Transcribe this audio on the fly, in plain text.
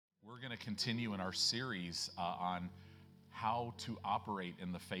going to continue in our series on how to operate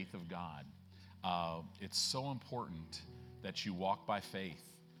in the faith of God. It's so important that you walk by faith,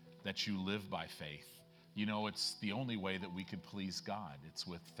 that you live by faith. You know, it's the only way that we could please God. It's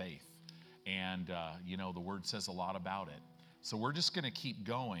with faith. And, the Word says a lot about it. So we're just going to keep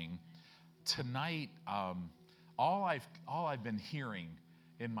going. Tonight, all I've been hearing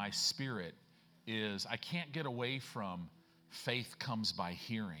in my spirit is I can't get away from faith comes by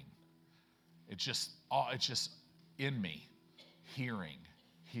hearing. It's just in me, hearing.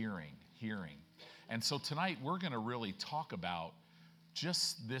 And so tonight we're going to really talk about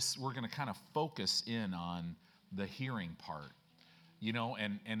just this. We're going to kind of focus in on the hearing part,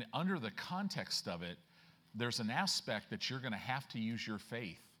 and under the context of it, there's an aspect that you're going to have to use your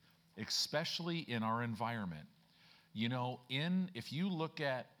faith, especially in our environment. If you look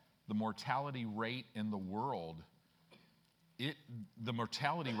at the mortality rate in the world, the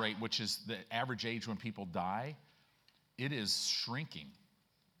mortality rate, which is the average age when people die, it is shrinking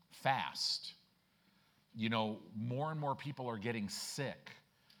fast. More and more people are getting sick.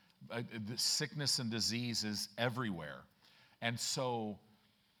 The sickness and disease is everywhere. And so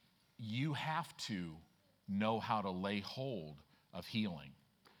you have to know how to lay hold of healing,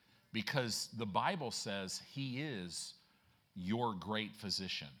 because the Bible says He is your great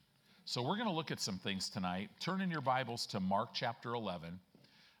physician. So we're going to look at some things tonight. Turn in your Bibles to Mark chapter 11.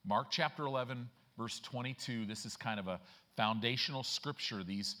 Mark chapter 11, verse 22. This is kind of a foundational scripture,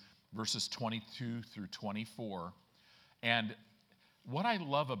 these verses 22 through 24. And what I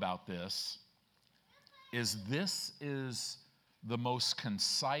love about this is the most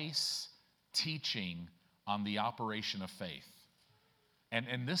concise teaching on the operation of faith.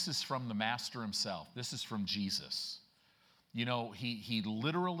 And this is from the Master himself. This is from Jesus. He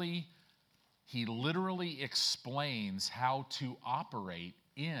literally explains how to operate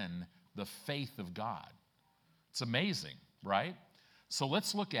in the faith of God. It's amazing, right? So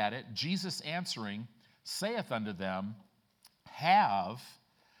let's look at it. Jesus answering saith unto them, have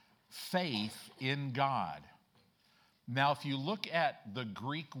faith in God. Now, if you look at the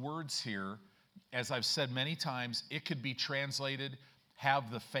Greek words here, as I've said many times, it could be translated,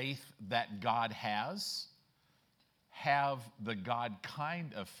 have the faith that God has, have the God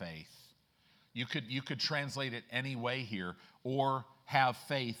kind of faith. You could translate it any way here, or have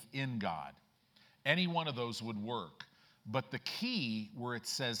faith in God. Any one of those would work. But the key where it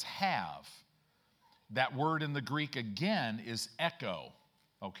says have, that word in the Greek again is echo,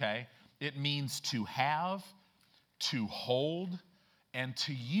 okay? It means to have, to hold, and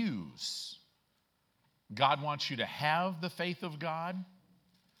to use. God wants you to have the faith of God.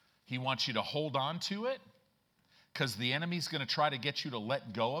 He wants you to hold on to it, because the enemy's going to try to get you to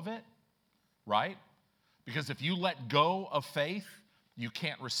let go of it, right? Because if you let go of faith, you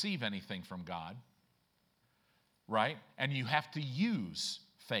can't receive anything from God, right? And you have to use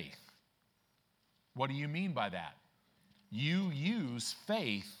faith. What do you mean by that? You use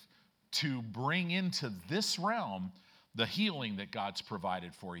faith to bring into this realm the healing that God's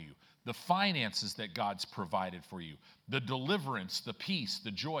provided for you, the finances that God's provided for you, the deliverance, the peace,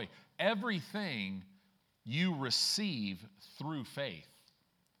 the joy, everything you receive through faith.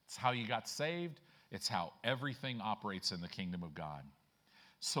 It's how you got saved. It's how everything operates in the kingdom of God.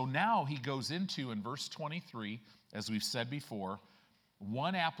 So now he goes into, in verse 23, as we've said before,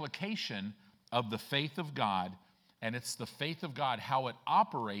 one application of the faith of God, and it's the faith of God, how it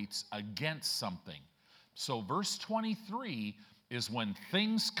operates against something. So verse 23 is when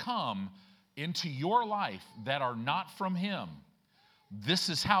things come into your life that are not from Him. This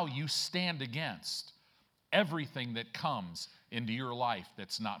is how you stand against everything that comes into your life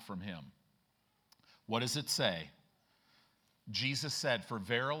that's not from Him. What does it say? Jesus said, for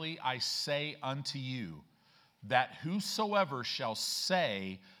verily I say unto you, that whosoever shall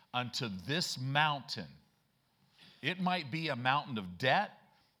say unto this mountain, it might be a mountain of debt,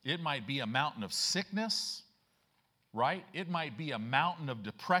 it might be a mountain of sickness, right? It might be a mountain of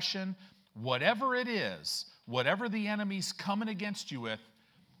depression. Whatever it is, whatever the enemy's coming against you with,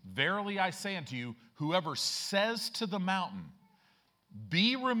 verily I say unto you, whoever says to the mountain,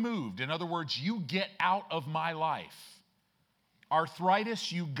 be removed. In other words, you get out of my life.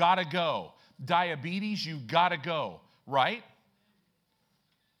 Arthritis, you gotta go. Diabetes, you gotta go, right?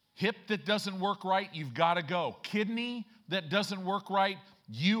 Hip that doesn't work right, you've gotta go. Kidney that doesn't work right,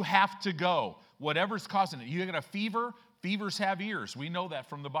 you have to go. Whatever's causing it. You get a fever, fevers have ears. We know that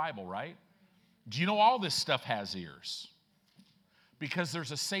from the Bible, right? Do you know all this stuff has ears? Because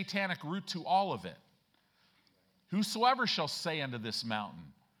there's a satanic root to all of it. Whosoever shall say unto this mountain,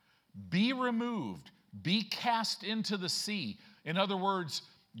 be removed, be cast into the sea. In other words,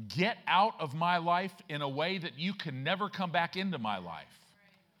 Get out of my life in a way that you can never come back into my life.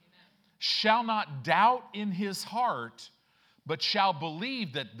 Shall not doubt in his heart, but shall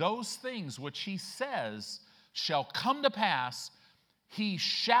believe that those things which he says shall come to pass. He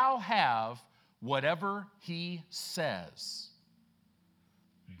shall have whatever he says.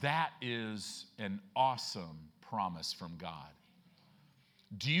 That is an awesome promise from God.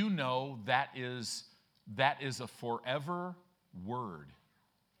 Do you know that is a forever word?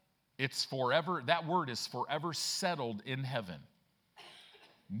 It's forever, that word is forever settled in heaven.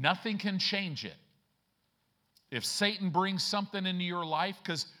 Nothing can change it. If Satan brings something into your life,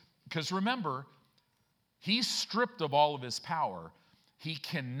 because remember, he's stripped of all of his power. He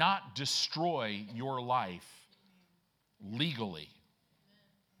cannot destroy your life legally.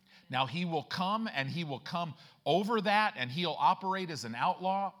 Now, he will come and he will come over that and he'll operate as an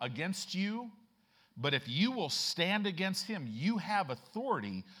outlaw against you. But if you will stand against him, you have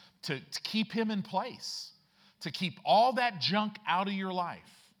authority to keep him in place, to keep all that junk out of your life,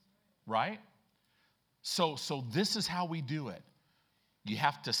 right? So this is how we do it. You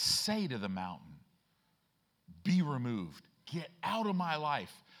have to say to the mountain, be removed, get out of my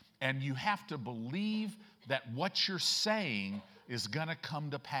life. And you have to believe that what you're saying is going to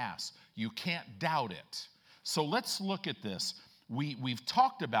come to pass. You can't doubt it. So let's look at this. We've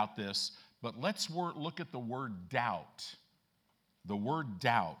talked about this, but let's look at the word doubt. The word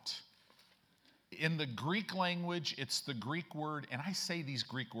doubt. In the Greek language, it's the Greek word, and I say these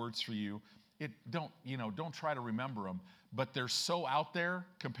Greek words for you. Don't try to remember them, but they're so out there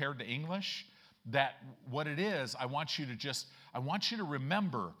compared to English that what it is, I want you to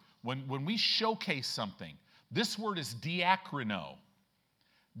remember when we showcase something. This word is diakrino.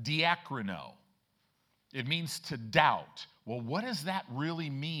 Diakrino. It means to doubt. Well, what does that really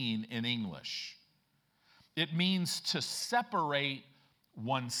mean in English? It means to separate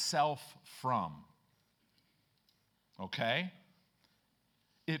oneself from. Okay?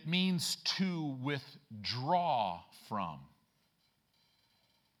 It means to withdraw from.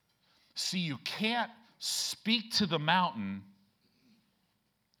 See, you can't speak to the mountain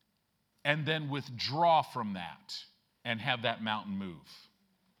and then withdraw from that and have that mountain move.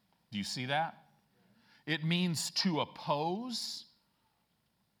 Do you see that? It means to oppose.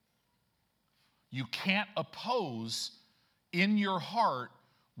 You can't oppose in your heart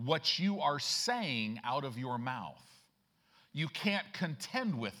what you are saying out of your mouth. You can't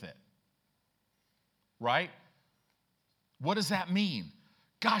contend with it. Right? What does that mean?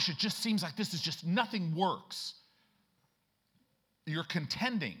 Gosh, it just seems like this is just nothing works. You're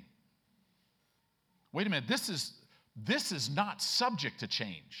contending. Wait a minute, this is not subject to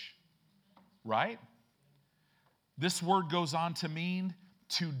change. Right? This word goes on to mean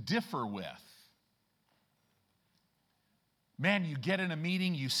to differ with. Man, you get in a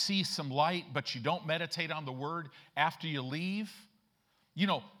meeting, you see some light, but you don't meditate on the word after you leave. You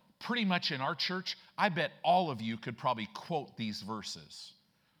know, pretty much in our church, I bet all of you could probably quote these verses.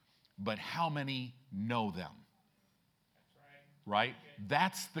 But how many know them? That's right.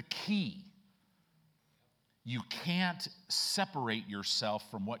 That's the key. You can't separate yourself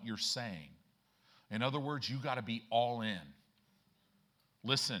from what you're saying. In other words, you got to be all in.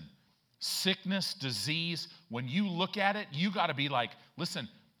 Listen, sickness, disease, when you look at it, you got to be like, listen,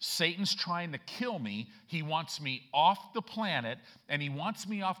 Satan's trying to kill me. He wants me off the planet, and he wants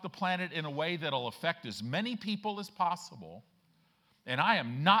me off the planet in a way that'll affect as many people as possible. And I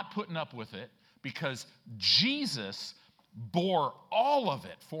am not putting up with it because Jesus bore all of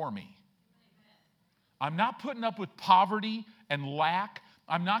it for me. I'm not putting up with poverty and lack.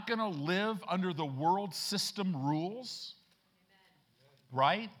 I'm not going to live under the world system rules.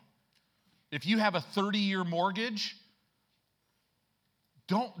 Right? If you have a 30-year mortgage,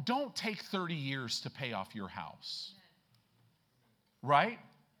 don't take 30 years to pay off your house. Right?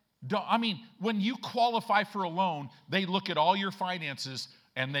 When you qualify for a loan, they look at all your finances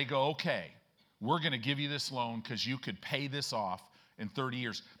and they go, okay, we're going to give you this loan because you could pay this off in 30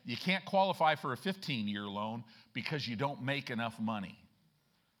 years. You can't qualify for a 15-year loan because you don't make enough money.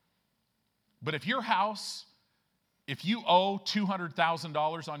 But if your house, if you owe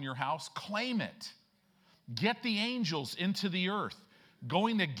 $200,000 on your house, claim it. Get the angels into the earth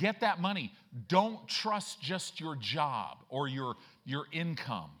going to get that money. Don't trust just your job or your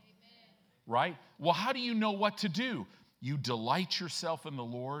income. Right? Well, how do you know what to do? You delight yourself in the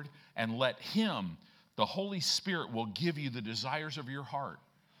Lord and let Him, the Holy Spirit, will give you the desires of your heart.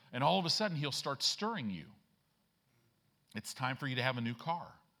 And all of a sudden, He'll start stirring you. It's time for you to have a new car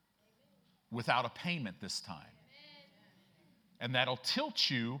without a payment this time. And that'll tilt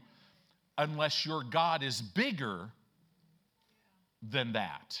you unless your God is bigger than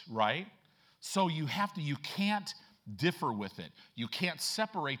that, right? So you can't differ with it. You can't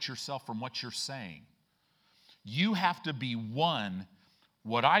separate yourself from what you're saying. You have to be one,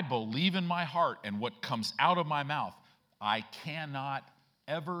 what I believe in my heart and what comes out of my mouth. I cannot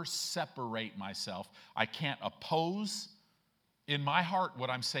ever separate myself. I can't oppose in my heart what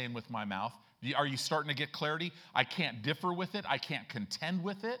I'm saying with my mouth. Are you starting to get clarity? I can't differ with it. I can't contend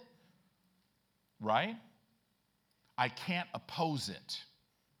with it, right? I can't oppose it.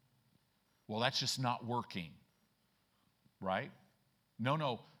 Well, that's just not working, right?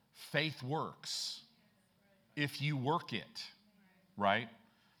 No, faith works if you work it, right?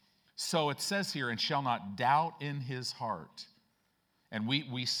 So it says here, and shall not doubt in his heart. And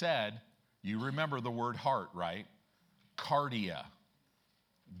we said, you remember the word heart, right? Cardia.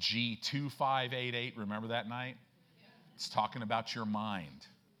 G2588, remember that night? It's talking about your mind,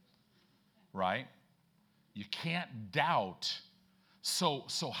 right? You can't doubt. So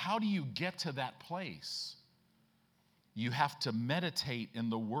how do you get to that place? You have to meditate in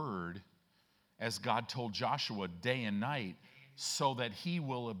the word, as God told Joshua, day and night, so that he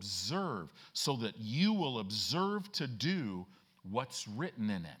will observe, so that you will observe to do what's written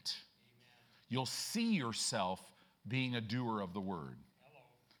in it. You'll see yourself being a doer of the word.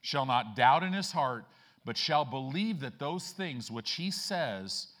 Shall not doubt in his heart, but shall believe that those things which he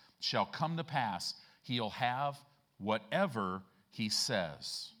says shall come to pass. He'll have whatever he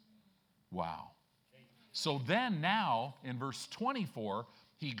says. Wow. So then now, in verse 24,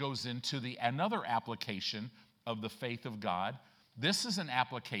 he goes into another application of the faith of God. This is an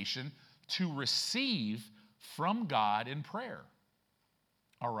application to receive from God in prayer.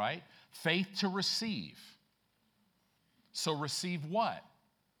 All right? Faith to receive. So receive what?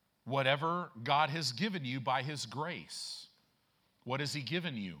 Whatever God has given you by his grace. What has he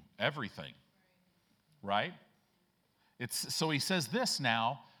given you? Everything. Right? So he says this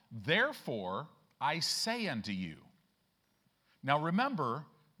now, therefore I say unto you. Now remember,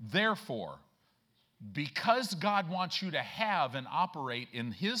 therefore, because God wants you to have and operate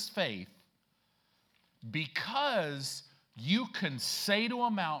in his faith, because you can say to a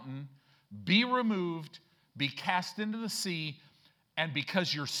mountain, be removed, be cast into the sea, and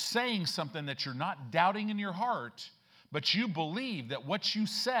because you're saying something that you're not doubting in your heart, but you believe that what you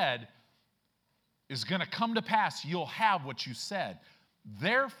said is going to come to pass, you'll have what you said.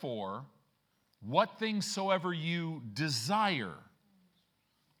 Therefore, what things soever you desire,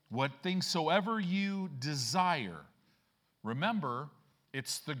 remember,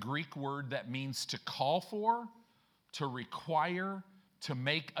 it's the Greek word that means to call for, to require, to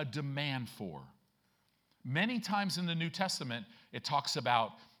make a demand for. Many times in the New Testament, it talks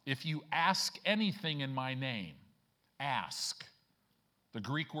about if you ask anything in my name, ask. The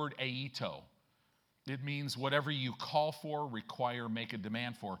Greek word aito. It means whatever you call for, require, make a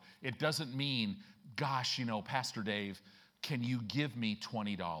demand for. It doesn't mean, gosh, Pastor Dave, can you give me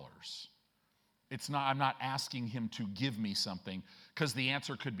 $20? It's not, I'm not asking him to give me something, because the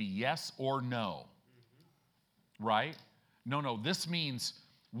answer could be yes or no. Right? No, this means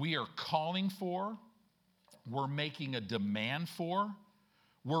we are calling for, we're making a demand for,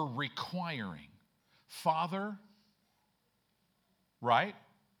 we're requiring. Father, right?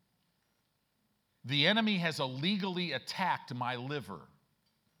 The enemy has illegally attacked my liver.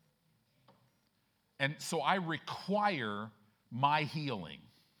 And so I require my healing.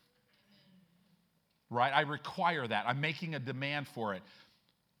 Right? I require that. I'm making a demand for it.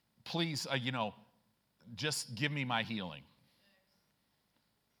 Please, just give me my healing.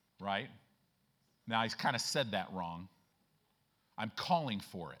 Right? Now, he's kind of said that wrong. I'm calling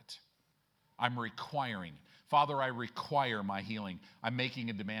for it. I'm requiring. Father, I require my healing. I'm making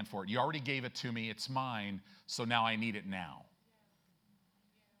a demand for it. You already gave it to me. It's mine. So now I need it now.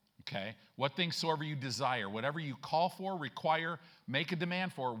 Okay? What things soever you desire, whatever you call for, require, make a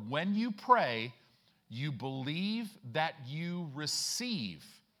demand for. When you pray, you believe that you receive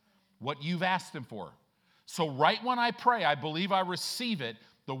what you've asked him for. So right when I pray, I believe I receive it.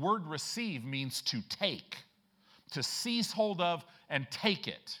 The word receive means to take, to seize hold of and take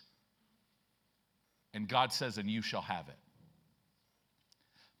it. And God says, and you shall have it.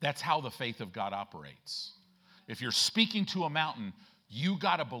 That's how the faith of God operates. If you're speaking to a mountain, you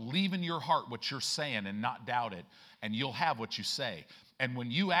got to believe in your heart what you're saying and not doubt it, and you'll have what you say. And when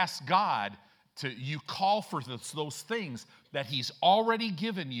you ask God, you call for those things that he's already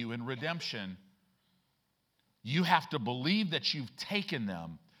given you in redemption, you have to believe that you've taken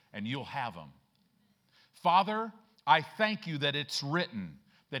them and you'll have them. Father, I thank you that it's written,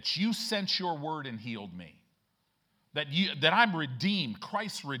 that you sent your word and healed me, that I'm redeemed.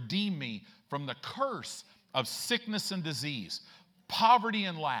 Christ redeemed me from the curse of sickness and disease. poverty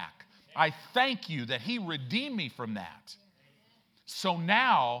and lack. I thank you that he redeemed me from that. So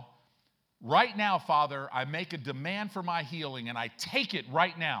now, right now, Father, I make a demand for my healing, and I take it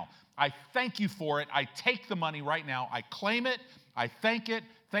right now. I thank you for it. I take the money right now. I claim it. I thank it.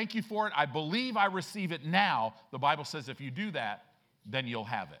 Thank you for it. I believe I receive it now. The Bible says if you do that, then you'll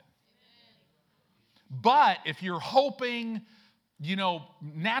have it. But if you're hoping,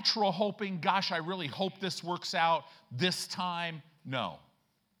 natural hoping, gosh, I really hope this works out this time, no.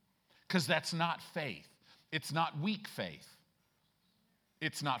 Because that's not faith. It's not weak faith.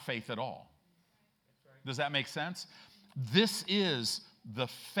 It's not faith at all. Does that make sense? This is the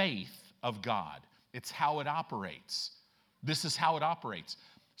faith of God. It's how it operates. This is how it operates.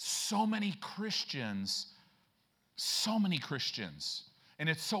 So many Christians, and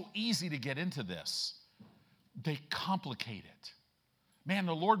it's so easy to get into this. They complicate it. Man,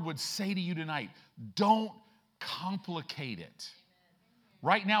 the Lord would say to you tonight, don't complicate it.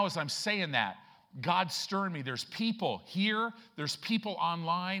 Right now, as I'm saying that, God's stirring me. There's people here, there's people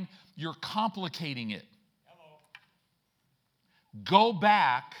online. You're complicating it. Hello. Go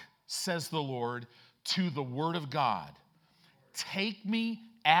back, says the Lord, to the Word of God. Take me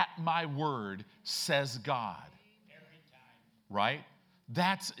at my word, says God. Every time. Right?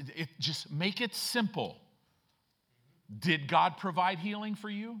 That's it. Just make it simple. Did God provide healing for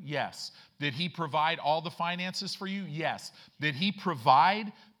you? Yes. Did he provide all the finances for you? Yes. Did he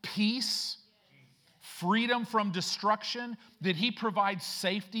provide peace, freedom from destruction? Did he provide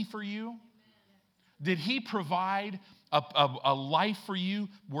safety for you? Did he provide a life for you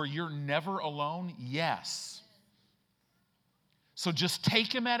where you're never alone? Yes. So just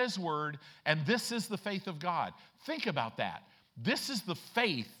take him at his word, and this is the faith of God. Think about that. This is the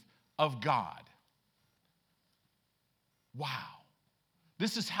faith of God. Wow.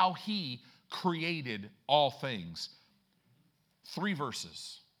 This is how he created all things. 3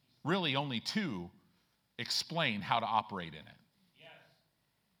 verses, really only 2, explain how to operate in it. Yes.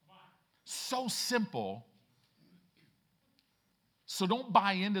 Come on. So simple. So don't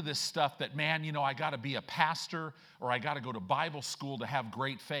buy into this stuff that, man, I got to be a pastor or I got to go to Bible school to have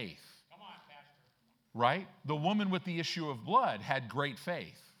great faith. Come on, pastor. Right? The woman with the issue of blood had great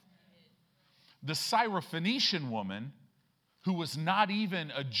faith. The Syrophoenician woman, who was not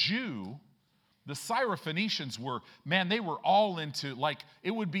even a Jew, the Syrophoenicians were, man, they were all into,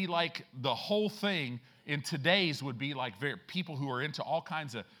 it would be like the whole thing in today's would be like people who are into all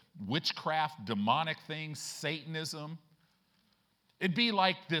kinds of witchcraft, demonic things, Satanism. It'd be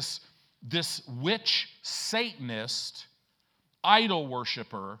like this witch Satanist, idol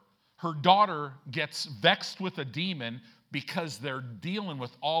worshiper. Her daughter gets vexed with a demon because they're dealing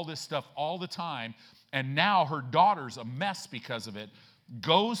with all this stuff all the time. And now her daughter's a mess because of it,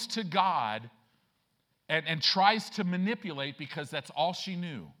 goes to God and tries to manipulate because that's all she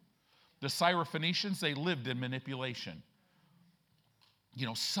knew. The Syrophoenicians, they lived in manipulation.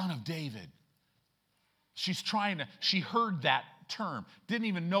 Son of David. She heard that term, didn't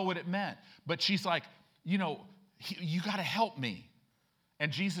even know what it meant. But she's like, you got to help me.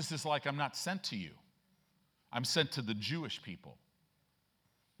 And Jesus is like, I'm not sent to you. I'm sent to the Jewish people.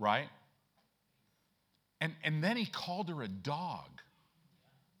 Right? And then he called her a dog.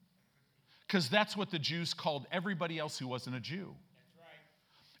 Because that's what the Jews called everybody else who wasn't a Jew. That's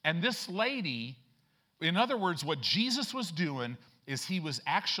right. And this lady, in other words, what Jesus was doing is he was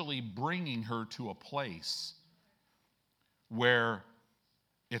actually bringing her to a place where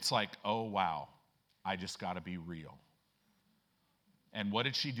it's like, oh, wow, I just got to be real. And what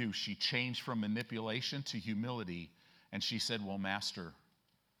did she do? She changed from manipulation to humility, and she said, well, Master,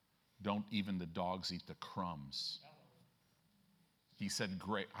 don't even the dogs eat the crumbs. He said,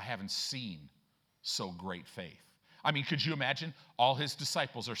 great, I haven't seen so great faith. I mean, could you imagine? All his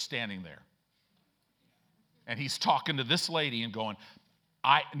disciples are standing there. And he's talking to this lady and going,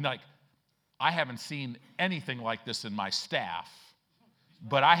 I haven't seen anything like this in my staff,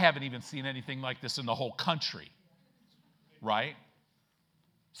 but I haven't even seen anything like this in the whole country. Right?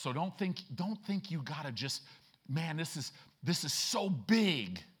 So don't think you gotta just, man, this is so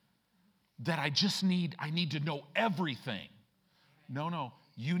big that I need to know everything. No,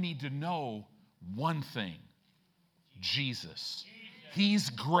 you need to know one thing, Jesus. He's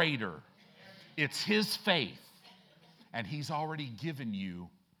greater. It's his faith, and he's already given you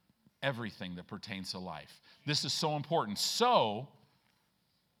everything that pertains to life. This is so important. So,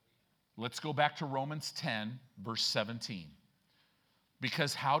 let's go back to Romans 10, verse 17.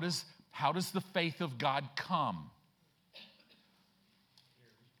 Because how does the faith of God come?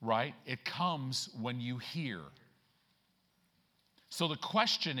 Right? It comes when you hear. So the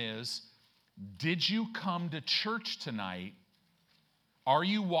question is, did you come to church tonight Are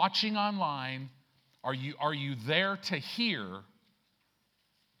you watching online? Are you there to hear?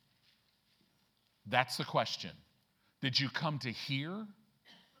 That's the question. Did you come to hear?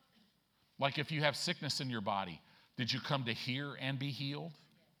 Like if you have sickness in your body, did you come to hear and be healed?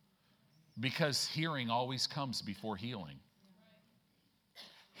 Because hearing always comes before healing.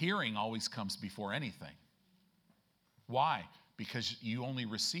 Hearing always comes before anything. Why? Because you only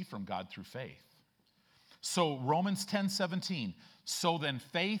receive from God through faith. So Romans 10:17. So then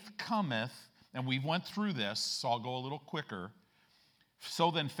faith cometh, and we went through this, so I'll go a little quicker.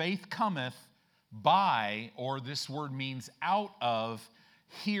 So then faith cometh by, or this word means out of,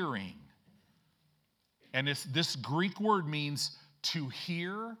 hearing. And this Greek word means to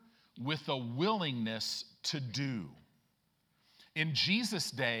hear with a willingness to do. In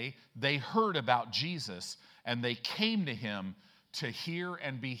Jesus' day, they heard about Jesus and they came to him to hear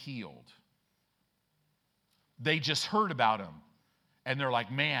and be healed. They just heard about him and they're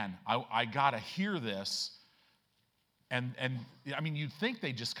like, man, I got to hear this. And I mean, you'd think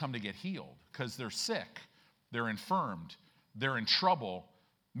they just come to get healed because they're sick, they're infirmed, they're in trouble.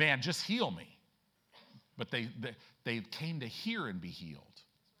 Man, just heal me. But they came to hear and be healed.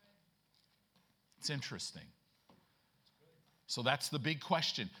 It's interesting. So that's the big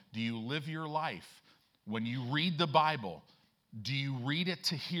question. Do you live your life? When you read the Bible, do you read it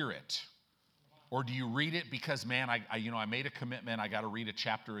to hear it? Or do you read it because, man, I made a commitment, I got to read a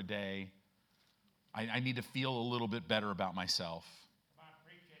chapter a day. I need to feel a little bit better about myself.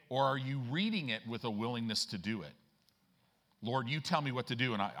 Or are you reading it with a willingness to do it? Lord, you tell me what to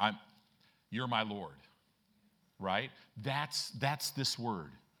do, and you're my Lord. Right? That's this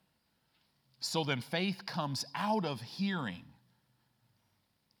word. So then faith comes out of hearing.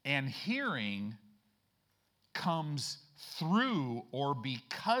 And hearing comes through or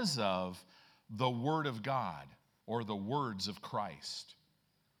because of the Word of God or the words of Christ.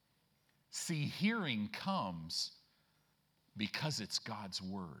 See, hearing comes because it's God's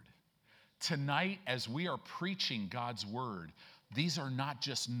Word. Tonight, as we are preaching God's Word, these are not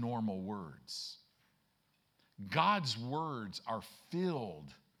just normal words. God's words are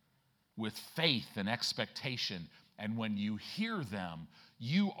filled with faith and expectation, and when you hear them,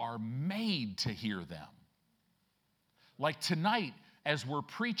 you are made to hear them. Like tonight, as we're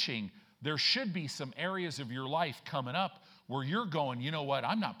preaching, there should be some areas of your life coming up where you're going, you know what,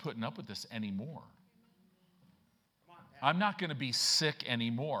 I'm not putting up with this anymore. I'm not going to be sick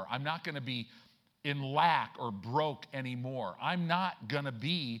anymore. I'm not going to be in lack or broke anymore. I'm not going to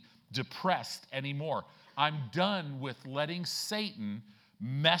be depressed anymore. I'm done with letting Satan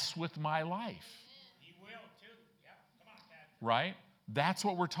mess with my life. He will too. Yeah. Come on, Pastor. Right? That's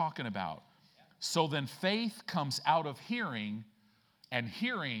what we're talking about. So then faith comes out of hearing, and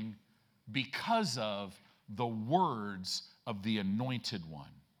hearing because of the words of the Anointed One.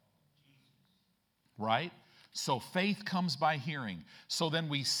 Right? So faith comes by hearing. So then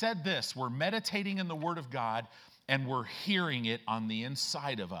we said this, we're meditating in the Word of God and we're hearing it on the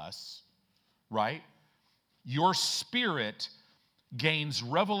inside of us. Right? Your spirit gains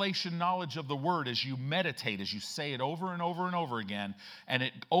revelation knowledge of the Word as you meditate, as you say it over and over and over again, and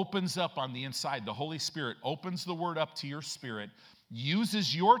it opens up on the inside. The Holy Spirit opens the Word up to your spirit,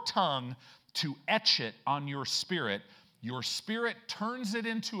 uses your tongue to etch it on your spirit. Your spirit turns it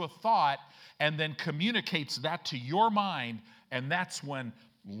into a thought and then communicates that to your mind, and that's when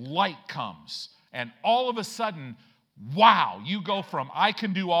light comes. And all of a sudden, wow, you go from I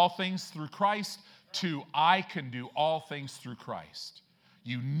can do all things through Christ to I can do all things through Christ.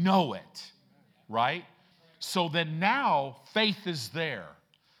 You know it, right? So then now faith is there.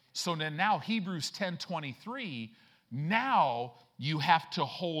 So then now Hebrews 10:23, now you have to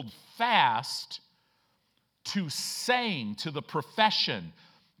hold fast to saying, to the profession,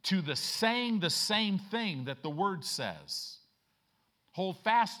 to the saying the same thing that the Word says. Hold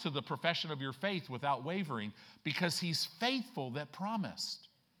fast to the profession of your faith without wavering, because He's faithful that promised.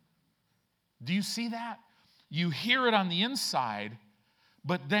 Do you see that? You hear it on the inside,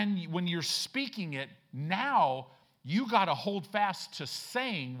 but then when you're speaking it, now you got to hold fast to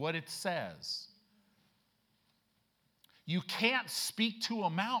saying what it says. You can't speak to a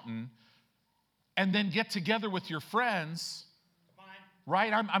mountain and then get together with your friends,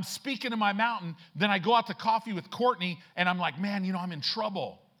 right? I'm speaking to my mountain, then I go out to coffee with Courtney and I'm like, man, I'm in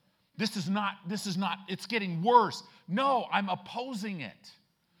trouble. This is not, it's getting worse. No, I'm opposing it.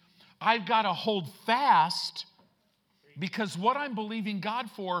 I've got to hold fast because what I'm believing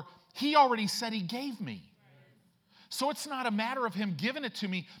God for, He already said He gave me. So it's not a matter of Him giving it to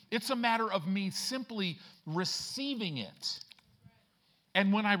me. It's a matter of me simply receiving it.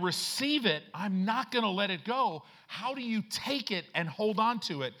 And when I receive it, I'm not going to let it go. How do you take it and hold on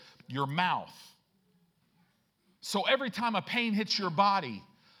to it? Your mouth. So every time a pain hits your body,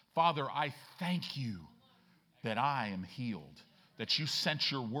 Father, I thank you that I am healed, that you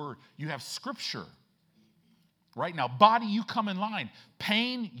sent your word. You have scripture. Right now, body, you come in line.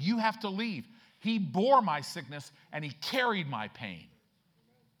 Pain, you have to leave. He bore my sickness and he carried my pain.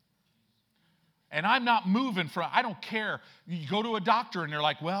 And I'm not moving from, I don't care. You go to a doctor and they're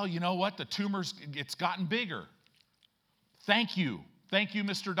like, well, you know what? The tumor's, it's gotten bigger. Thank you. Thank you,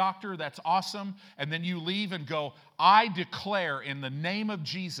 Mr. Doctor. That's awesome. And then you leave and go, I declare in the name of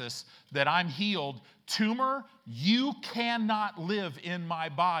Jesus that I'm healed. Tumor, you cannot live in my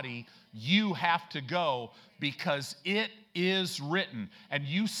body. You have to go because it is written. And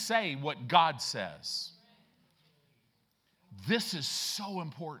you say what God says. This is so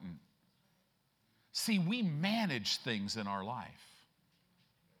important. See, we manage things in our life.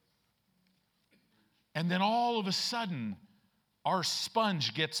 And then all of a sudden, our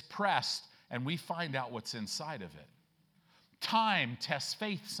sponge gets pressed and we find out what's inside of it. Time tests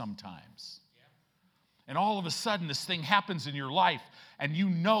faith sometimes. And all of a sudden, this thing happens in your life and you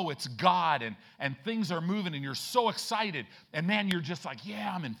know it's God and things are moving and you're so excited. And man, you're just like,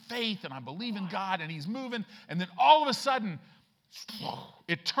 yeah, I'm in faith and I believe in God and he's moving. And then all of a sudden,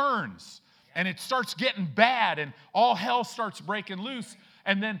 it turns. And it starts getting bad and all hell starts breaking loose.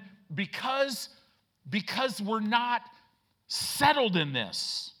 And then because we're not settled in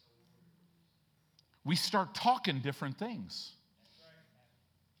this, we start talking different things.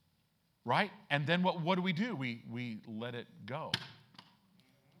 Right? And then what do? We let it go.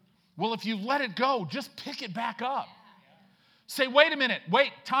 Well, if you let it go, just pick it back up. Say, wait a minute,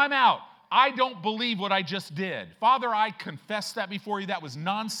 time out. I don't believe what I just did. Father, I confess that before you. That was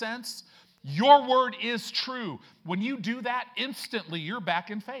nonsense. Your word is true. When you do that, instantly you're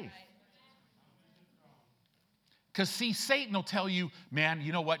back in faith. Because see, Satan will tell you, man,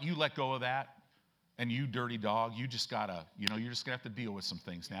 you know what? You let go of that. And you dirty dog, you just gotta, you're just gonna have to deal with some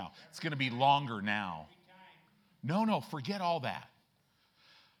things now. It's gonna be longer now. No, forget all that.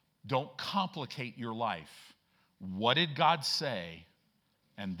 Don't complicate your life. What did God say?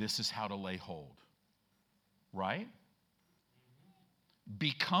 And this is how to lay hold. Right?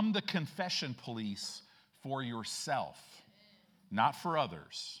 Become the confession police for yourself, not for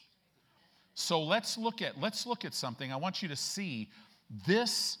others. So let's look at something. I want you to see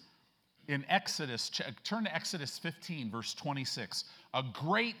this in Exodus. Turn to Exodus 15, verse 26. A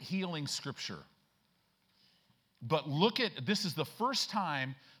great healing scripture. But this is the first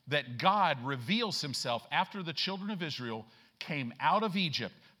time that God reveals himself after the children of Israel came out of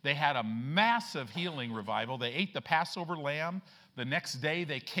Egypt. They had a massive healing revival. They ate the Passover lamb. The next day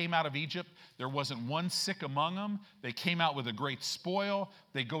they came out of Egypt. There wasn't one sick among them. They came out with a great spoil.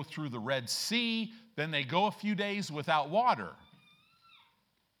 They go through the Red Sea. Then they go a few days without water.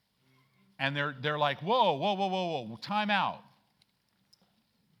 And they're like, whoa, time out.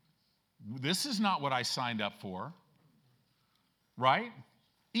 This is not what I signed up for. Right?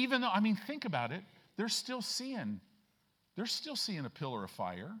 Even though, think about it. They're still seeing a pillar of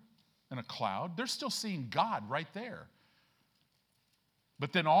fire and a cloud. They're still seeing God right there.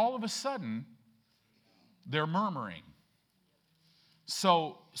 But then all of a sudden, they're murmuring.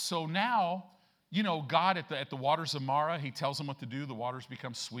 So now, God at the waters of Marah, he tells them what to do. The waters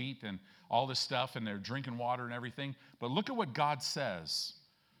become sweet and all this stuff, and they're drinking water and everything. But look at what God says.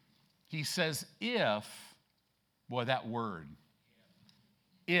 He says, that word,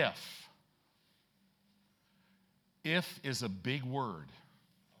 if is a big word.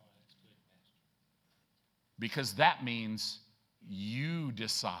 Because that means you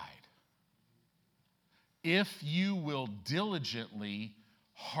decide. If you will diligently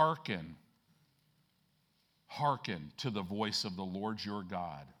hearken to the voice of the Lord your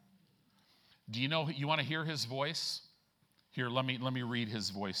God. Do you know, you want to hear his voice? Here, let me read his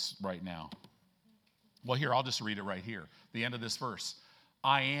voice right now. Well, here, I'll just read it right here. The end of this verse.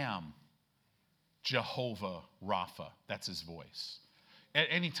 I am Jehovah Rapha. That's his voice.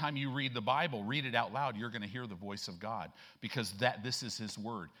 Anytime you read the Bible, read it out loud, you're going to hear the voice of God because this is his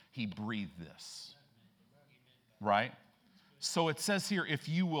word. He breathed this. Right? So it says here, if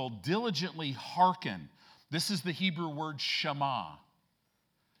you will diligently hearken. This is the Hebrew word shema.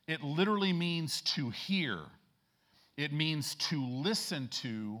 It literally means to hear. It means to listen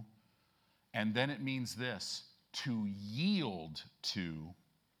to. And then it means this, to yield to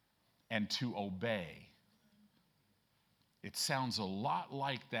and to obey. It sounds a lot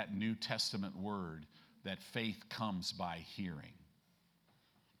like that New Testament word that faith comes by hearing.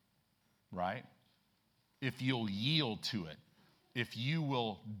 Right? If you'll yield to it. if you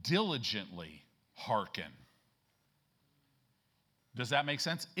will diligently hearken. Does that make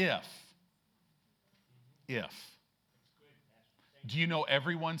sense? If. Do you know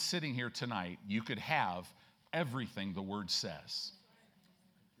everyone sitting here tonight, you could have everything the word says.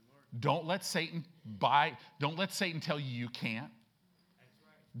 Don't let Satan tell you you can't.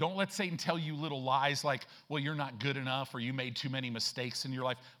 Don't let Satan tell you little lies like, well, you're not good enough or you made too many mistakes in your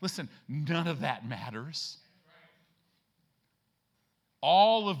life. Listen, none of that matters.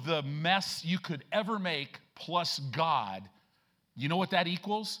 All of the mess you could ever make plus God, you know what that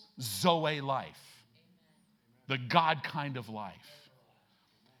equals? Zoe life. The God kind of life.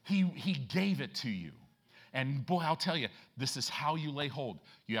 He gave it to you. And boy, I'll tell you, this is how you lay hold.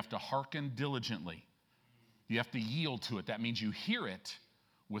 You have to hearken diligently. You have to yield to it. That means you hear it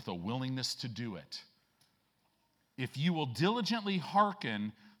with a willingness to do it. If you will diligently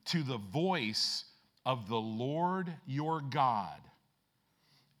hearken to the voice of the Lord your God,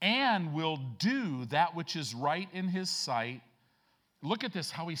 and will do that which is right in his sight. Look at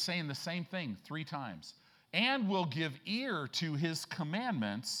this, how he's saying the same thing 3 times. And will give ear to his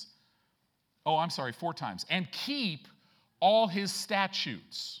commandments. 4 times. And keep all his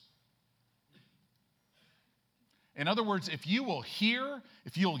statutes. In other words, if you will hear,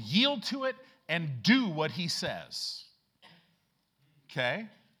 if you'll yield to it and do what he says. Okay?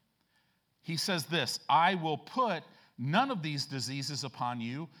 He says this, I will put none of these diseases upon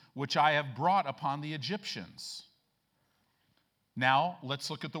you, which I have brought upon the Egyptians. Now, let's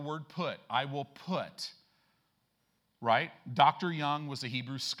look at the word put. I will put, right? Dr. Young was a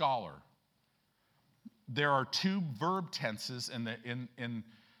Hebrew scholar. There are 2 verb tenses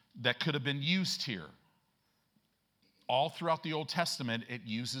that could have been used here. All throughout the Old Testament, it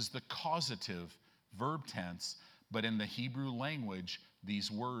uses the causative verb tense, but in the Hebrew language,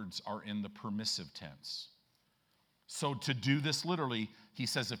 these words are in the permissive tense. So to do this literally, he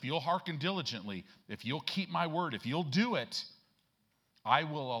says, if you'll hearken diligently, if you'll keep my word, if you'll do it, I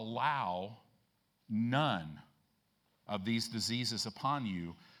will allow none of these diseases upon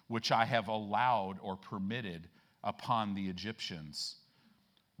you, which I have allowed or permitted upon the Egyptians.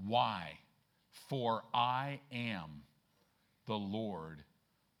 Why? For I am the Lord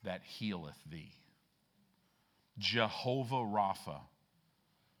that healeth thee. Jehovah Rapha.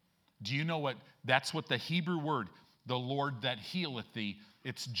 Do you know what? That's what the Hebrew word, the Lord that healeth thee,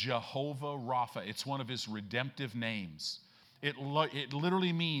 it's Jehovah Rapha. It's one of his redemptive names. It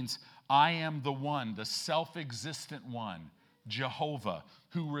literally means, I am the one, the self-existent one, Jehovah,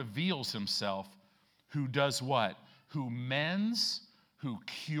 who reveals himself, who does what? Who mends, who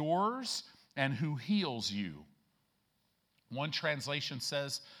cures, and who heals you. One translation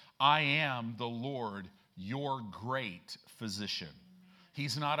says, I am the Lord, your great physician.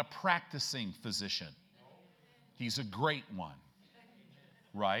 He's not a practicing physician. He's a great one,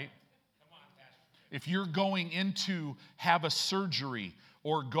 right? If you're going in to have a surgery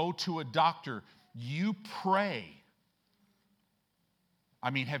or go to a doctor, you pray. I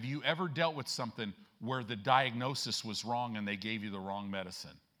mean, have you ever dealt with something where the diagnosis was wrong and they gave you the wrong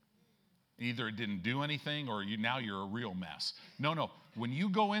medicine? Either it didn't do anything or now you're a real mess. No. When you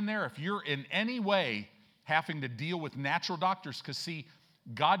go in there, if you're in any way having to deal with natural doctors, because see,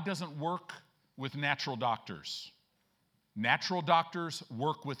 God doesn't work with natural doctors. Natural doctors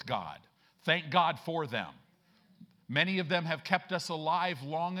work with God. Thank God for them. Many of them have kept us alive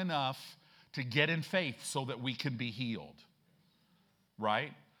long enough to get in faith so that we can be healed.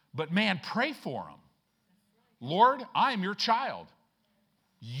 Right? But man, pray for them. Lord, I am your child.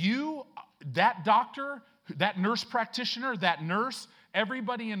 You, that doctor, that nurse practitioner, that nurse,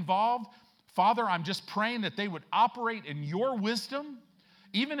 everybody involved, Father, I'm just praying that they would operate in your wisdom,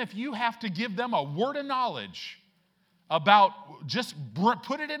 even if you have to give them a word of knowledge about, just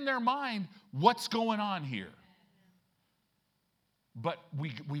put it in their mind, what's going on here. But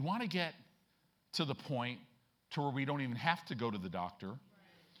we want to get to the point to where we don't even have to go to the doctor.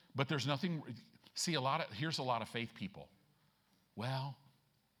 But there's nothing, see, here's a lot of faith people. Well,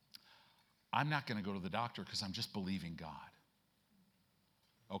 I'm not going to go to the doctor because I'm just believing God.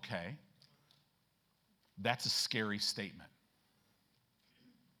 Okay. That's a scary statement.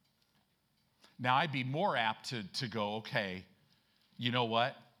 Now, I'd be more apt to go, okay, you know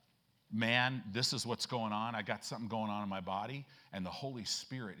what? Man, this is what's going on. I got something going on in my body, and the Holy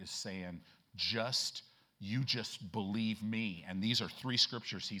Spirit is saying, you just believe me. And these are 3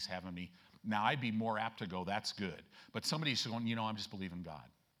 scriptures he's having me. Now, I'd be more apt to go, that's good. But somebody's going, I'm just believing God.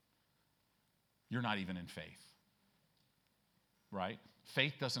 You're not even in faith. Right?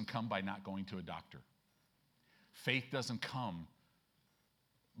 Faith doesn't come by not going to a doctor. Faith doesn't come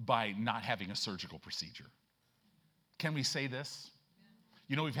by not having a surgical procedure. Can we say this?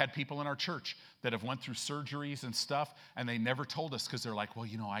 You know, we've had people in our church that have went through surgeries and stuff, and they never told us because they're like, well,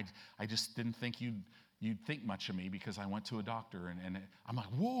 you know, I just didn't think you'd think much of me because I went to a doctor. And I'm like,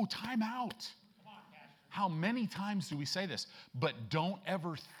 whoa, time out. How many times do we say this? But don't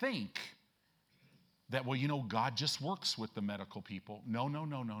ever think that, well, you know, God just works with the medical people.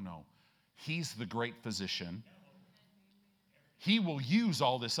 No. He's the great physician. He will use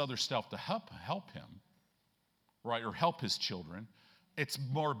all this other stuff to help him, right, or help his children. It's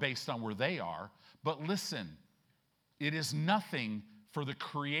more based on where they are. But listen, it is nothing for the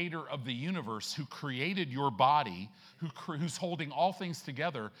creator of the universe who created your body, who's holding all things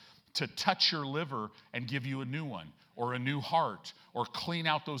together, to touch your liver and give you a new one, or a new heart, or clean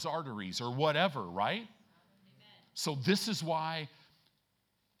out those arteries, or whatever, right? Amen. So this is why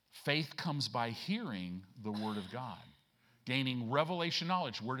faith comes by hearing the word of God. Gaining revelation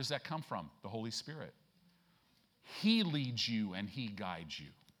knowledge. Where does that come from? The Holy Spirit. He leads you and he guides you.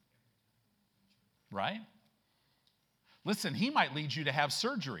 Right? Listen, he might lead you to have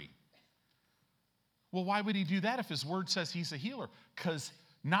surgery. Well, why would he do that if his word says he's a healer?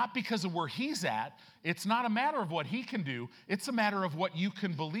 Not because of where he's at. It's not a matter of what he can do. It's a matter of what you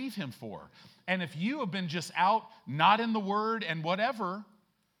can believe him for. And if you have been just out, not in the word and whatever,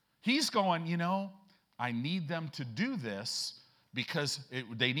 he's going, you know, I need them to do this because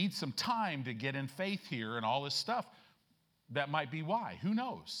they need some time to get in faith here and all this stuff. That might be why. Who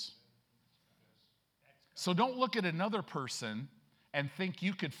knows? So don't look at another person and think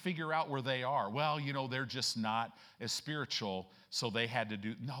you could figure out where they are. Well, you know, they're just not as spiritual, so they had to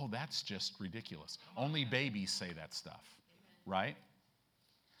do. No, that's just ridiculous. Only babies say that stuff, right?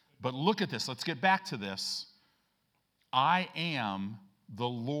 But look at this. Let's get back to this. I am the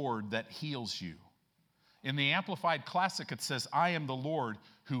Lord that heals you. In the Amplified Classic, it says, I am the Lord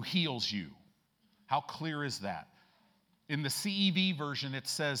who heals you. How clear is that? In the CEV version, it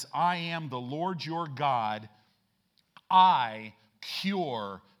says, I am the Lord your God. I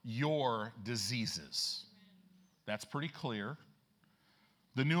cure your diseases. That's pretty clear.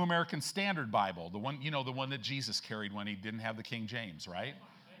 The New American Standard Bible, the one, you know, the one that Jesus carried when he didn't have the King James, right?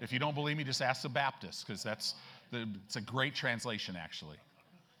 If you don't believe me, just ask the Baptist, because it's a great translation, actually.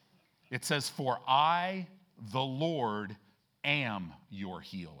 It says, for I, the Lord, am your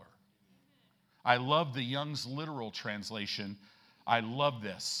healer. I love the Young's literal translation. I love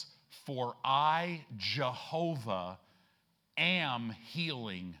this. For I, Jehovah, am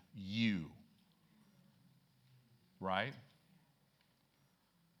healing you. Right?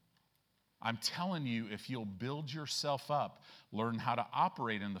 I'm telling you, if you'll build yourself up, learn how to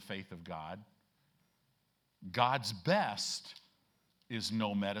operate in the faith of God, God's best is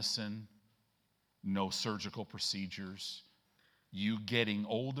no medicine, no surgical procedures, you getting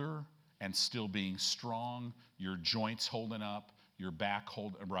older and still being strong, your joints holding up, your back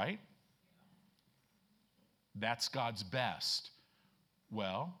holding, right? That's God's best.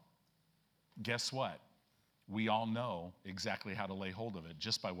 Well, guess what? We all know exactly how to lay hold of it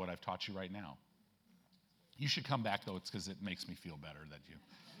just by what I've taught you right now. You should come back, though. It's because it makes me feel better that you,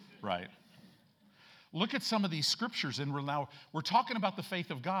 right? Look at some of these scriptures, and now we're talking about the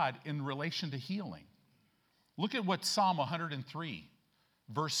faith of God in relation to healing. Look at what Psalm 103,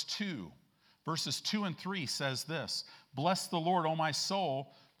 verses 2 and 3 says this. Bless the Lord, O my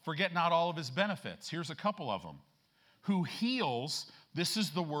soul, forget not all of his benefits. Here's a couple of them. Who heals, this is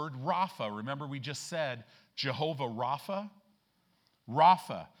the word Rapha. Remember we just said Jehovah Rapha?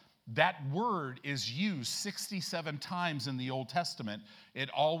 Rapha. That word is used 67 times in the Old Testament. It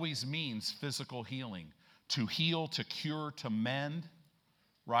always means physical healing. To heal, to cure, to mend,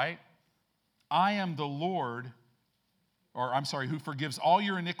 right? I am the Lord, who forgives all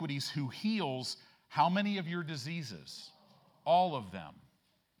your iniquities, who heals how many of your diseases? All of them.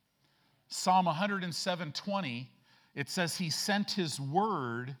 Psalm 107:20, it says he sent his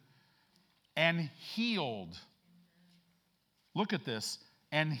word and healed. Look at this.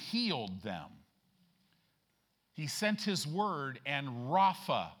 And healed them. He sent his word and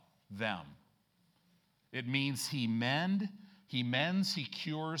Rapha them. It means he mends, he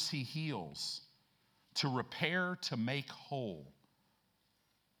cures, he heals. To repair, to make whole.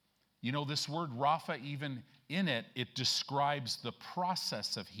 You know, this word Rapha, even in it, it describes the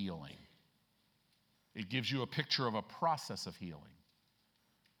process of healing. It gives you a picture of a process of healing.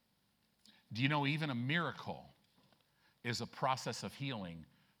 Do you know even a miracle is a process of healing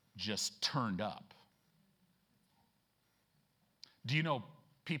just turned up? Do you know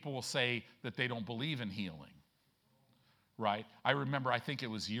people will say that they don't believe in healing, right? I remember, I think it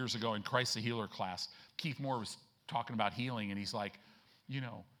was years ago in Christ the Healer class, Keith Moore was talking about healing, and he's like, you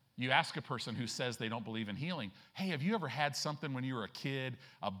know, You ask a person who says they don't believe in healing, hey, have you ever had something when you were a kid,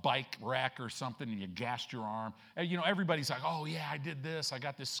 a bike wreck or something, and you gashed your arm? And, everybody's like, oh, yeah, I did this. I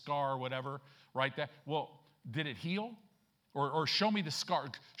got this scar or whatever, right? Well, did it heal? Or show me the scar.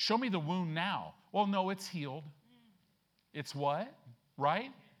 Show me the wound now. Well, no, it's healed. It's what?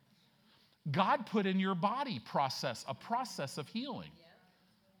 Right? God put in your body a process of healing.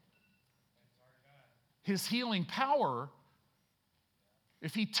 His healing power,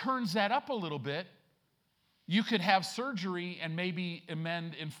 if he turns that up a little bit, you could have surgery and maybe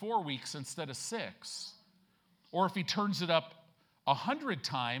amend in 4 weeks instead of 6. Or if he turns it up 100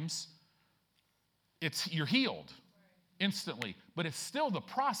 times, you're healed instantly. But it's still the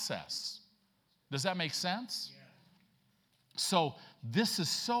process. Does that make sense? Yeah. So this is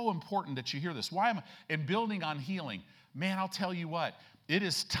so important that you hear this. Why am I in building on healing? Man, I'll tell you what, it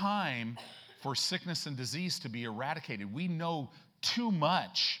is time for sickness and disease to be eradicated. We know too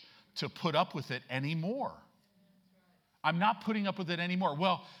much to put up with it anymore. I'm not putting up with it anymore.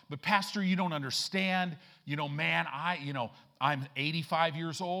 Well, but Pastor, you don't understand. Man, I'm 85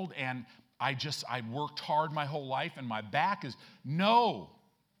 years old and I worked hard my whole life and my back is, no.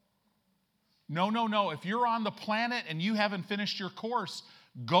 If you're on the planet and you haven't finished your course,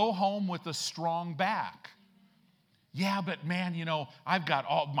 go home with a strong back. Yeah, but man, I've got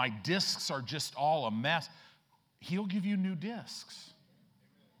my discs are just all a mess. He'll give you new discs,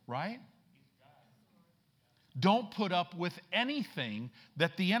 right? Don't put up with anything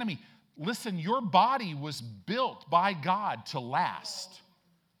that the enemy. Listen, your body was built by God to last.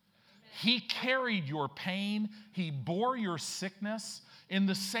 He carried your pain. He bore your sickness. In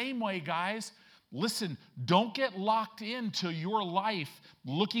the same way, guys, listen, don't get locked into your life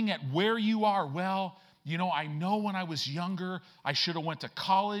looking at where you are. Well, I know when I was younger, I should have went to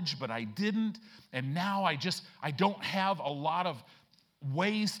college, but I didn't. And now I don't have a lot of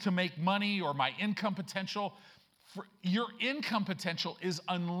ways to make money or my income potential. Your income potential is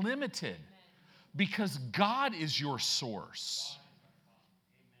unlimited because God is your source.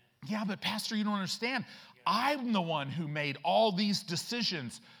 Yeah, but Pastor, you don't understand. I'm the one who made all these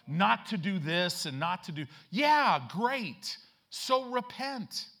decisions not to do this and not to do. Yeah, great. So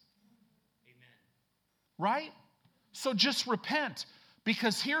repent. Amen. Right? So just repent.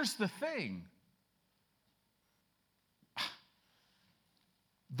 Because here's the thing.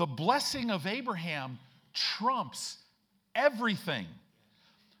 The blessing of Abraham trumps everything.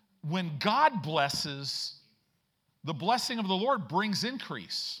 When God blesses, the blessing of the Lord brings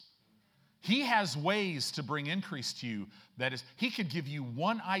increase. He has ways to bring increase to you. That is, he could give you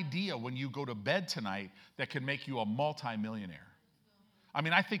one idea when you go to bed tonight that could make you a multimillionaire. I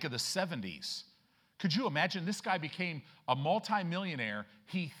mean, I think of the 70s. Could you imagine this guy became a multimillionaire?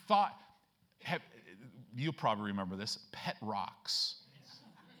 He thought, you'll probably remember this, pet rocks.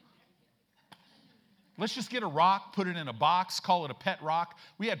 Let's just get a rock, put it in a box, call it a pet rock.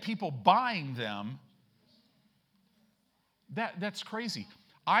 We had people buying them. That's crazy.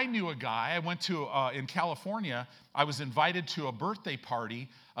 I knew a guy, I went to, in California, I was invited to a birthday party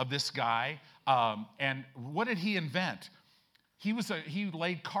of this guy, and what did he invent? He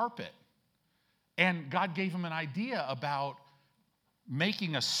laid carpet, and God gave him an idea about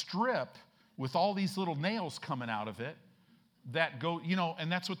making a strip with all these little nails coming out of it that go,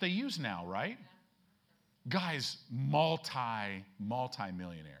 and that's what they use now, right? Guy's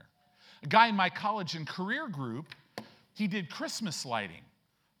multi-millionaire. A guy in my college and career group, he did Christmas lighting.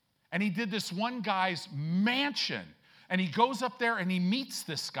 And he did this one guy's mansion. And he goes up there and he meets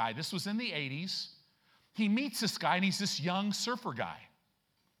this guy. This was in the 80s. He meets this guy and he's this young surfer guy.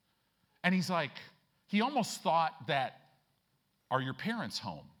 And he's like, he almost thought that, are your parents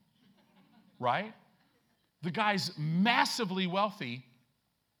home? Right? The guy's massively wealthy.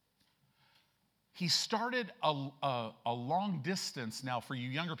 He started a long distance. Now, for you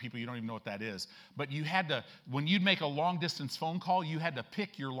younger people, you don't even know what that is. But you had to, when you'd make a long distance phone call, you had to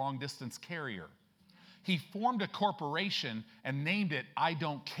pick your long distance carrier. He formed a corporation and named it I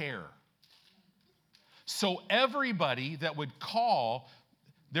Don't Care. So everybody that would call,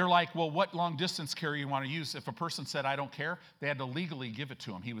 they're like, well, what long distance carrier you want to use? If a person said I don't care, they had to legally give it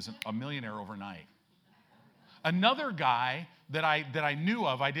to him. He was a millionaire overnight. Another guy that I knew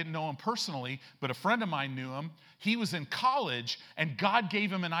of, I didn't know him personally, but a friend of mine knew him. He was in college, and God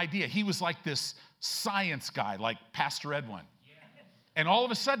gave him an idea. He was like this science guy, like Pastor Edwin. Yeah. And all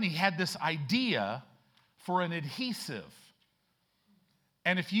of a sudden, he had this idea for an adhesive.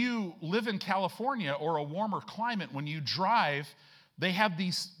 And if you live in California or a warmer climate, when you drive, they have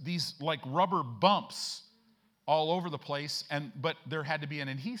these like rubber bumps all over the place, but there had to be an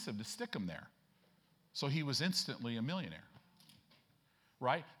adhesive to stick them there. So he was instantly a millionaire.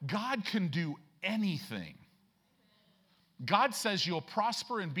 right? God can do anything. God says you'll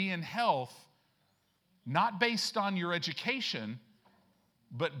prosper and be in health, not based on your education,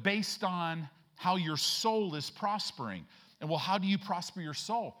 but based on how your soul is prospering. And well, how do you prosper your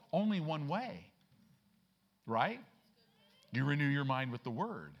soul? Only one way, right? You renew your mind with the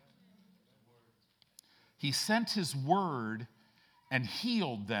Word. He sent His Word and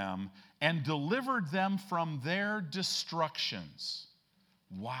healed them and delivered them from their destructions.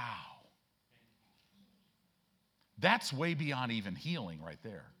 Wow. That's way beyond even healing right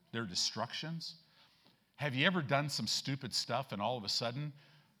there. Their destructions. Have you ever done some stupid stuff and all of a sudden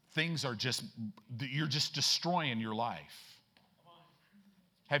things are you're just destroying your life?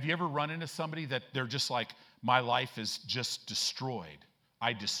 Have you ever run into somebody that they're just like, my life is just destroyed.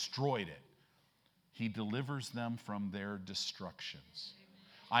 I destroyed it. He delivers them from their destructions.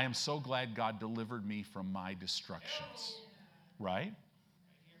 I am so glad God delivered me from my destructions. Right?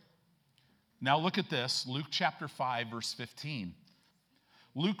 Now look at this, Luke chapter 5, verse 15.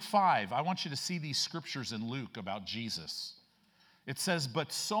 Luke 5, I want you to see these scriptures in Luke about Jesus. It says,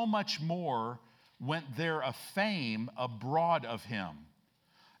 but so much more went there a fame abroad of him,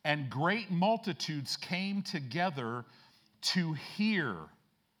 and great multitudes came together to hear.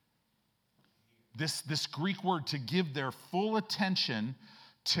 This Greek word, to give their full attention,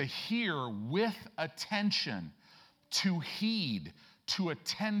 to hear with attention, to heed, to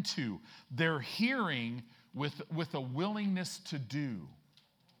attend to. They're hearing with a willingness to do.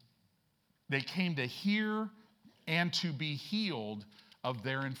 They came to hear and to be healed of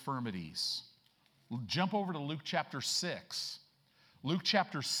their infirmities. Jump over to Luke chapter 6. Luke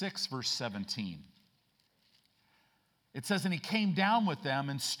chapter 6, verse 17. It says, and he came down with them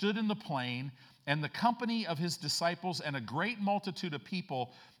and stood in the plain, and the company of his disciples and a great multitude of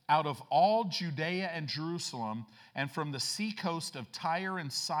people out of all Judea and Jerusalem and from the seacoast of Tyre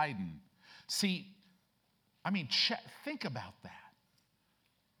and Sidon. See, think about that.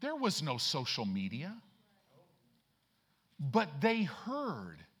 There was no social media, but they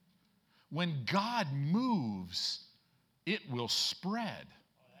heard when God moves, it will spread,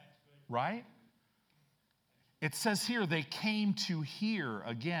 right? It says here they came to hear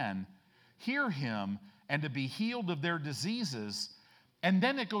him and to be healed of their diseases. And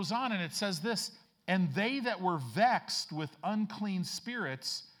then it goes on and it says this, and they that were vexed with unclean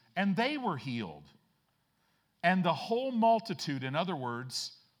spirits, and they were healed. And the whole multitude, in other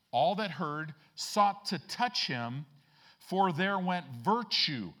words, all that heard, sought to touch him, for there went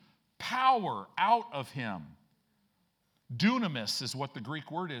virtue, power out of him. Dunamis is what the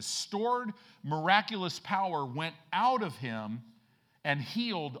Greek word is. Stored miraculous power went out of him and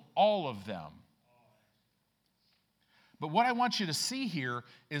healed all of them. But what I want you to see here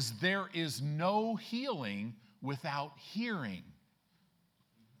is there is no healing without hearing.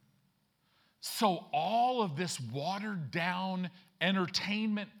 So all of this watered down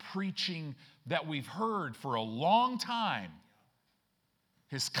entertainment preaching that we've heard for a long time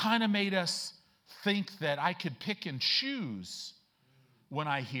has kind of made us think that I could pick and choose when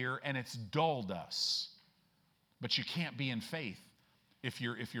I hear, and it's dulled us. But you can't be in faith if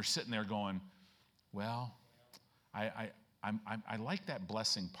you're sitting there going, well, I like that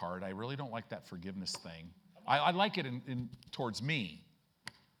blessing part. I really don't like that forgiveness thing. I like it in towards me.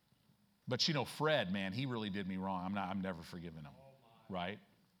 But you know, Fred, man, he really did me wrong. I'm never forgiving him. Right?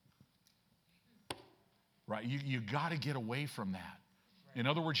 Right? You got to get away from that. In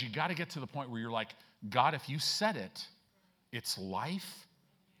other words, you got to get to the point where you're like, God, if you said it, it's life,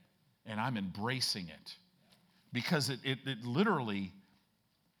 and I'm embracing it. Because it literally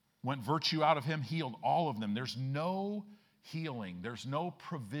went virtue out of him, healed all of them. There's no healing. There's no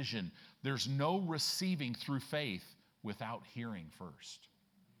provision. There's no receiving through faith without hearing first.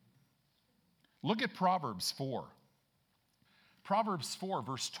 Look at Proverbs 4. Proverbs 4,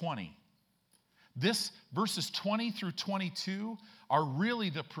 verse 20. This verses 20 through 22 are really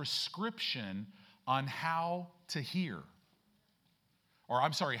the prescription on how to hear.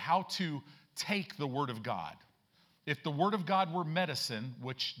 How to take the Word of God. If the Word of God were medicine,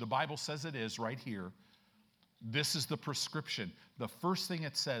 which the Bible says it is right here, this is the prescription. The first thing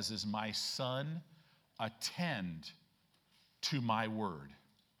it says is, my son, attend to my word.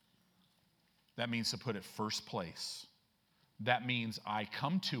 That means to put it first place. That means I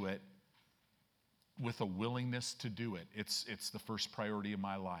come to it with a willingness to do it. It's the first priority of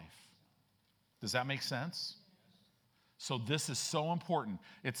my life. Does that make sense? So this is so important.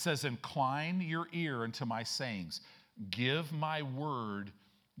 It says, incline your ear unto my sayings. Give my word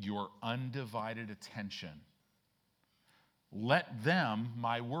your undivided attention. Let them,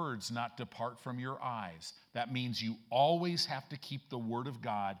 my words, not depart from your eyes. That means you always have to keep the word of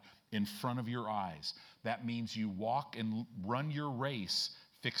God in front of your eyes. That means you walk and run your race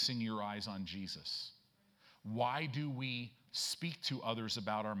fixing your eyes on Jesus. Why do we speak to others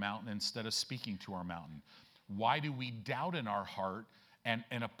about our mountain instead of speaking to our mountain? Why do we doubt in our heart and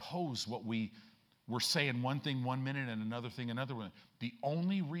oppose what we're saying one thing one minute and another thing another one? The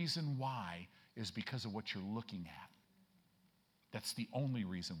only reason why is because of what you're looking at. That's the only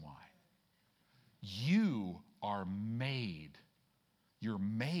reason why. You are made. You're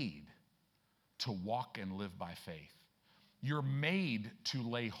made to walk and live by faith. You're made to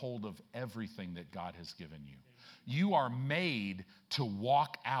lay hold of everything that God has given you. You are made to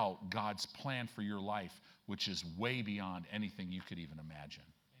walk out God's plan for your life, which is way beyond anything you could even imagine.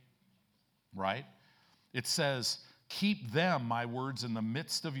 Right? It says, keep them, my words, in the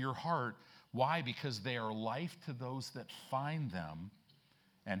midst of your heart. Why? Because they are life to those that find them,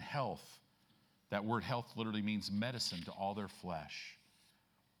 and health. That word health literally means medicine to all their flesh.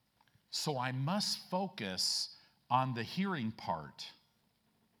 So I must focus on the hearing part,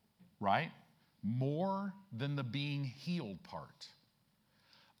 right? More than the being healed part.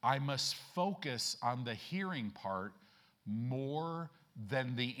 I must focus on the hearing part more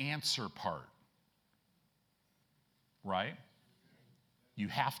than the answer part, right? You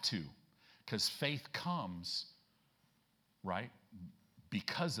have to. Because faith comes, right,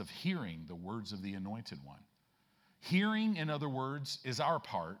 because of hearing the words of the Anointed One. Hearing, in other words, is our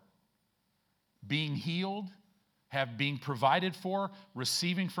part. Being healed, being provided for,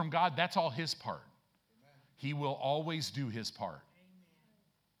 receiving from God, that's all His part. Amen. He will always do His part. Amen.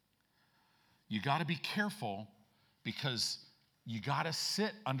 You got to be careful because you got to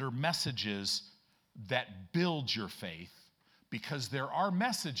sit under messages that build your faith, because there are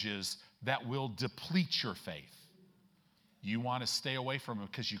messages that will deplete your faith. You want to stay away from them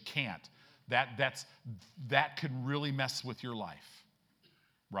because you can't. That could really mess with your life,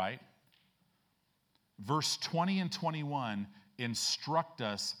 right? Verse 20 and 21 instruct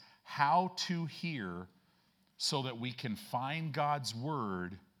us how to hear so that we can find God's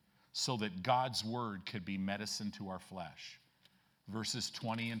word, so that God's word could be medicine to our flesh. Verses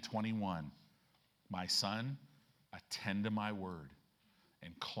 20 and 21. My son, attend to my word.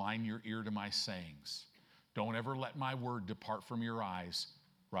 Incline your ear to my sayings. Don't ever let my word depart from your eyes,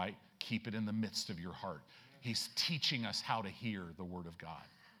 right? Keep it in the midst of your heart. He's teaching us how to hear the word of God.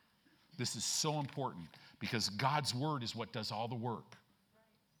 This is so important because God's word is what does all the work,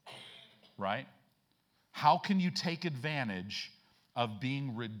 right? How can you take advantage of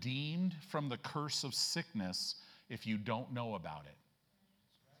being redeemed from the curse of sickness if you don't know about it?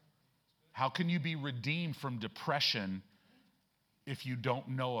 How can you be redeemed from depression if you don't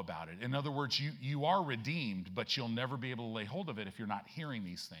know about it? In other words, you are redeemed, but you'll never be able to lay hold of it if you're not hearing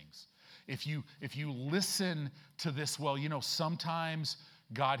these things. If you listen to this, well, sometimes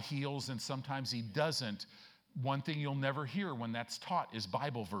God heals and sometimes He doesn't. One thing you'll never hear when that's taught is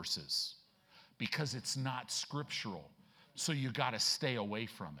Bible verses, because it's not scriptural. So you got to stay away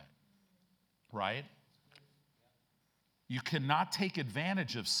from it, right? You cannot take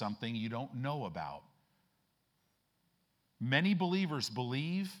advantage of something you don't know about. Many believers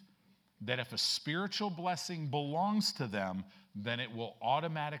believe that if a spiritual blessing belongs to them, then it will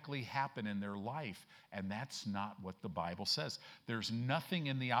automatically happen in their life. And that's not what the Bible says. There's nothing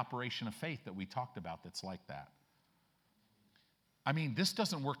in the operation of faith that we talked about that's like that. I mean, this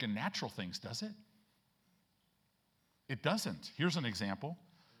doesn't work in natural things, does it? It doesn't. Here's an example.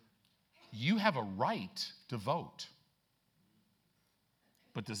 You have a right to vote.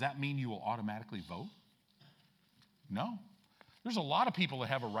 But does that mean you will automatically vote? No. There's a lot of people that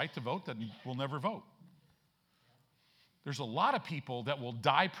have a right to vote that will never vote. There's a lot of people that will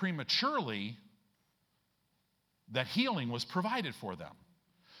die prematurely that healing was provided for them.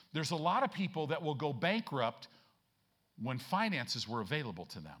 There's a lot of people that will go bankrupt when finances were available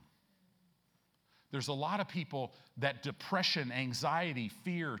to them. There's a lot of people that depression, anxiety,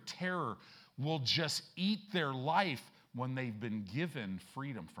 fear, terror will just eat their life when they've been given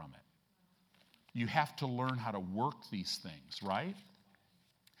freedom from it. You have to learn how to work these things, right?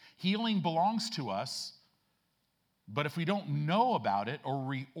 Healing belongs to us, but if we don't know about it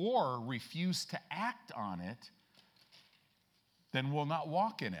or refuse to act on it, then we'll not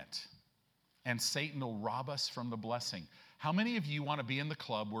walk in it. And Satan will rob us from the blessing. How many of you want to be in the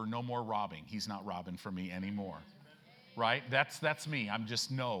club where no more robbing? He's not robbing from me anymore. Right? That's me. I'm just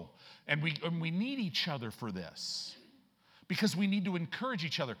no. And we need each other for this. Because we need to encourage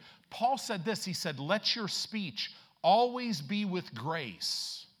each other. Paul said this. He said, let your speech always be with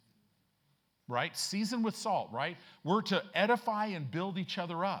grace. right? Seasoned with salt, right? We're to edify and build each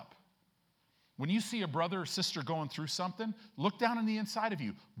other up. When you see a brother or sister going through something, look down on the inside of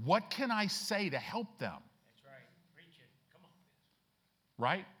you. What can I say to help them? That's right. Preach it. Come on.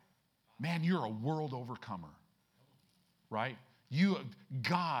 Right? Man, you're a world overcomer. Right?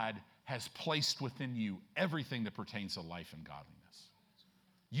 God has placed within you everything that pertains to life and godliness.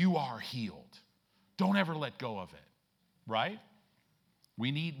 You are healed. Don't ever let go of it. Right?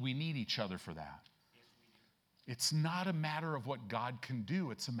 We need each other for that. It's not a matter of what God can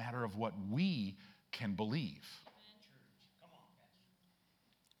do. It's a matter of what we can believe.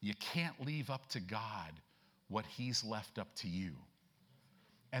 You can't leave up to God what he's left up to you.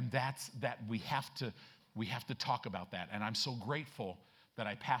 And we have to talk about that. And I'm so grateful that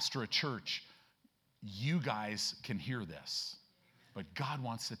I pastor a church. You guys can hear this. But God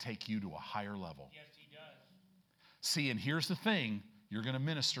wants to take you to a higher level. Yes, he does. See, and here's the thing. You're going to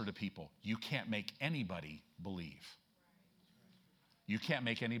minister to people. You can't make anybody believe. You can't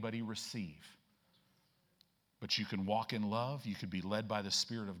make anybody receive. But you can walk in love. You could be led by the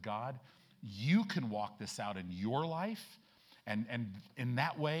Spirit of God. You can walk this out in your life. And in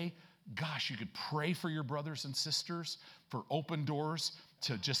that way, gosh, you could pray for your brothers and sisters, for open doors,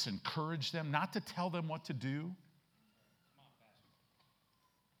 to just encourage them, not to tell them what to do.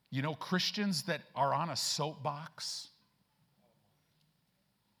 You know, Christians that are on a soapbox,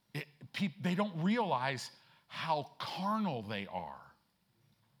 they don't realize how carnal they are.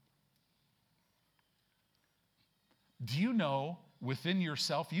 Do you know within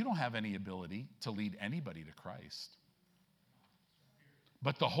yourself, you don't have any ability to lead anybody to Christ?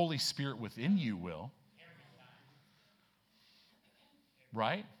 But the Holy Spirit within you will.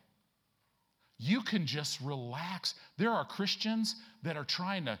 Right? You can just relax. There are Christians that are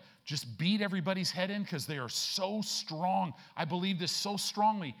trying to just beat everybody's head in because they are so strong. I believe this so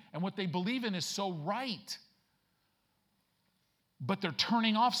strongly. And what they believe in is so right. But they're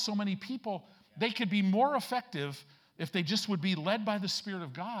turning off so many people. They could be more effective if they just would be led by the Spirit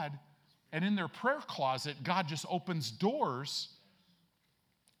of God. And in their prayer closet, God just opens doors.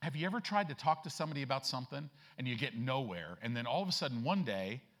 Have you ever tried to talk to somebody about something and you get nowhere? And then all of a sudden one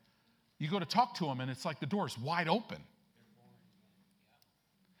day, you go to talk to them and it's like the door is wide open.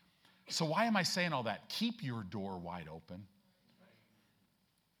 So why am I saying all that? Keep your door wide open.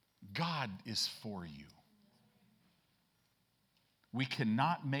 God is for you. We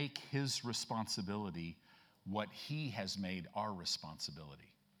cannot make his responsibility what he has made our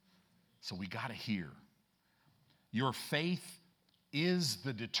responsibility. So we got to hear. Your faith is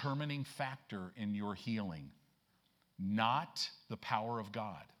the determining factor in your healing, not the power of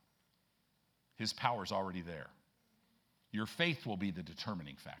God. His power is already there. Your faith will be the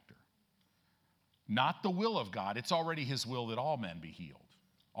determining factor. Not the will of God. It's already his will that all men be healed,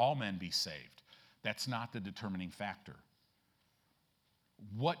 all men be saved. That's not the determining factor.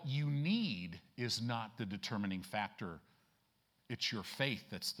 What you need is not the determining factor. It's your faith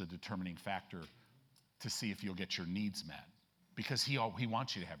that's the determining factor to see if you'll get your needs met. Because he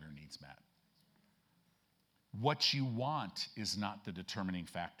wants you to have your needs met. What you want is not the determining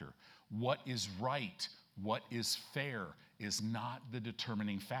factor. What is right, what is fair is not the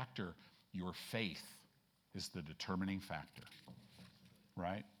determining factor. Your faith is the determining factor,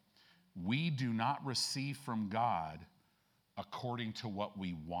 right? We do not receive from God according to what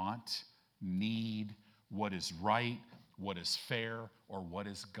we want, need, what is right, what is fair, or what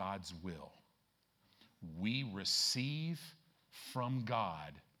is God's will. We receive from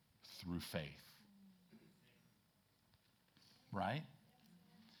God through faith. Right?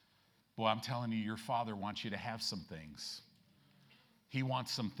 Boy, I'm telling you, your Father wants you to have some things. He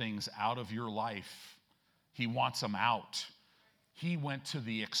wants some things out of your life. He wants them out. He went to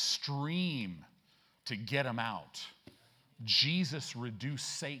the extreme to get them out. Jesus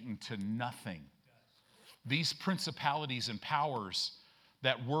reduced Satan to nothing. These principalities and powers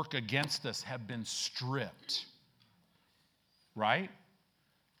that work against us have been stripped. Right?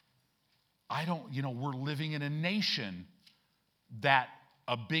 We're living in a nation that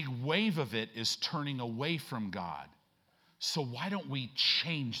a big wave of it is turning away from God. So why don't we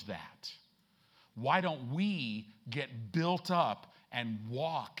change that? Why don't we get built up and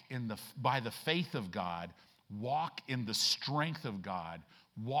walk by the faith of God, walk in the strength of God,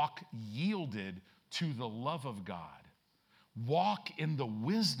 walk yielded to the love of God, walk in the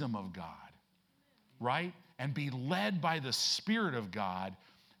wisdom of God, right? And be led by the Spirit of God,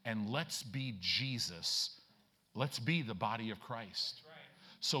 and let's be Jesus. Let's be the body of Christ. Right.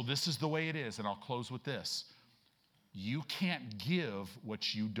 So this is the way it is, and I'll close with this. You can't give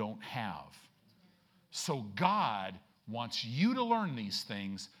what you don't have. So God wants you to learn these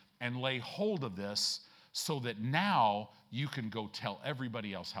things and lay hold of this so that now you can go tell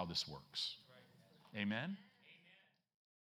everybody else how this works. Amen?